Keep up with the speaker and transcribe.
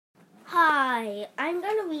Hi, I'm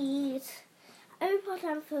going to read Harry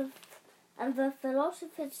Potter and the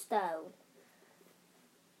Philosopher's Stone.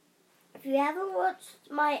 If you haven't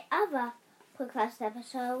watched my other podcast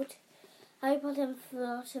episode, Harry Potter and the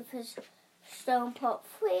Philosopher's Stone Part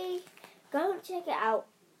 3, go and check it out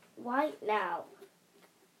right now.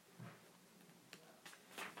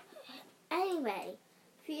 Anyway,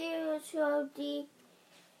 if you already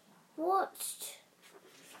watched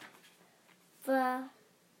the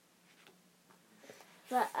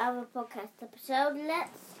other podcast episode,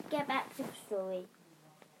 let's get back to the story.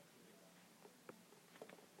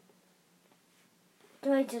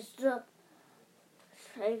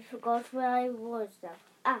 I forgot where I was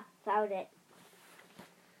now. Found it.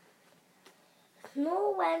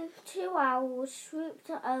 Nor when 2 owls swooped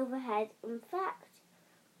overhead. In fact,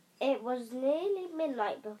 it was nearly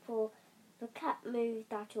midnight before the cat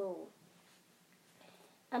moved at all.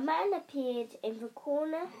 A man appeared on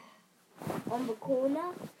the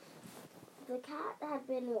corner the cat had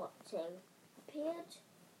been watching. Appeared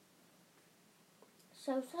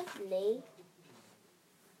so suddenly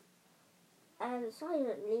and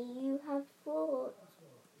silently you have thought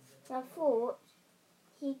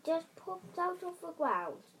he just popped out of the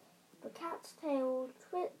ground. The cat's tail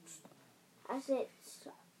twitched as its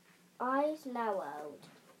eyes narrowed.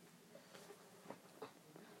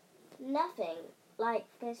 Nothing like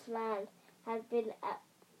this man had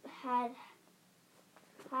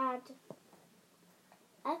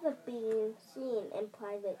ever been seen in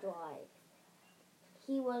Private Drive.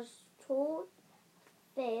 He was tall,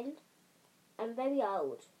 thin, and very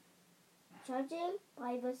old, judging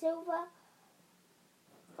by the silver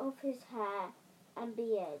of his hair and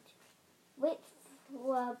beard, which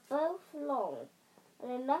were both long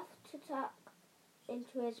and enough to tuck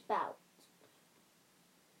into his belt.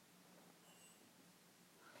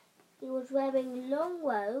 He was wearing long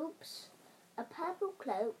robes, a purple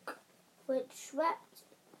cloak, which swept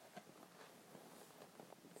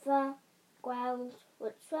the ground,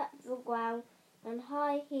 and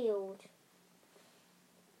high-heeled,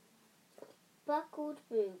 buckled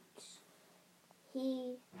boots.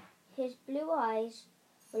 His blue eyes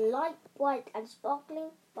were light, bright, and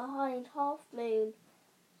sparkling behind half-moon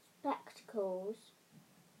spectacles,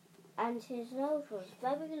 and his nose was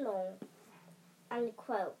very long and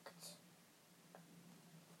crooked.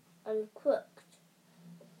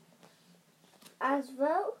 As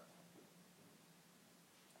though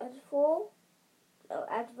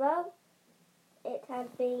it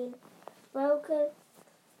had been broken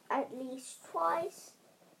at least twice.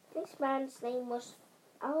 This man's name was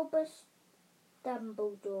Albus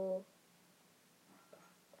Dumbledore.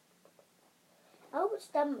 Albus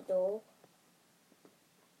Dumbledore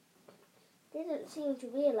didn't seem to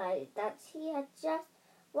realize that he had just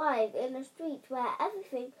arrived in a street where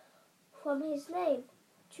everything from his name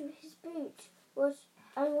to his boots was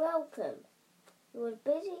unwelcome. He was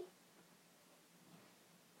busy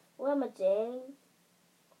rummaging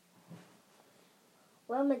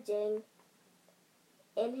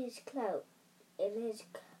in his cloak,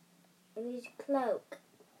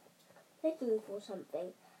 looking for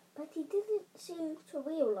something, but he didn't seem to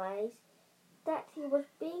realize that he was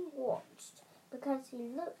being watched, because he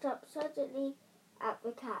looked up suddenly at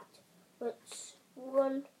the cat, which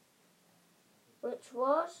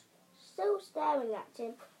was still staring at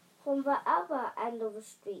him from the other end of the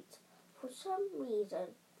street. For some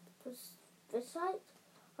reason, the sight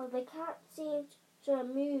of the cat seemed to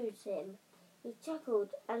amuse him. He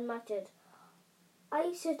chuckled and muttered,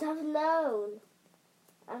 "I should have known,"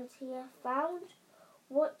 and he found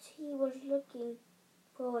what he was looking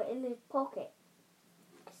for in his pocket.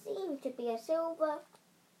 It seemed to be a silver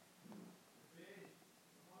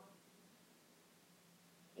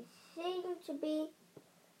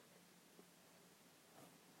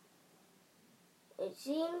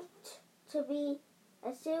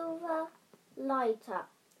lighter.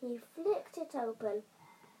 He flicked it open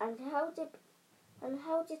and held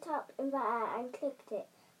it up in the air and clicked it.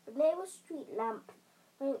 The nearest street lamp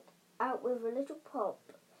went out with a little pop.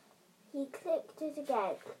 He clicked it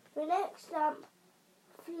again. The next lamp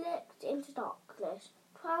flicked into darkness.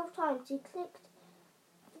 12 times he clicked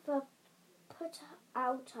the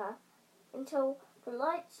put-outer until the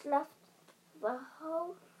lights left the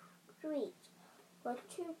whole street were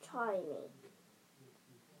too tiny.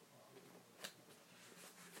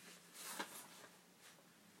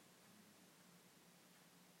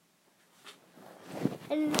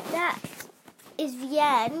 And that is the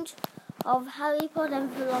end of Harry Potter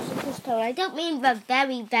and the Philosopher's Stone. I don't mean the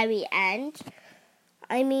very, very end.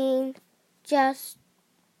 I mean this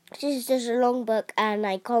is just a long book and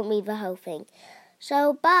I can't read the whole thing.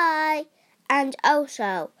 So bye! And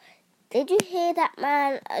also, did you hear that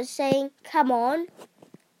man saying, come on?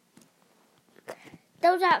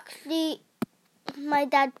 That was actually my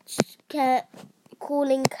dad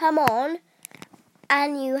calling, come on.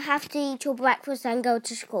 And you have to eat your breakfast and go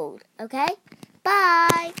to school, okay?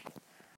 Bye!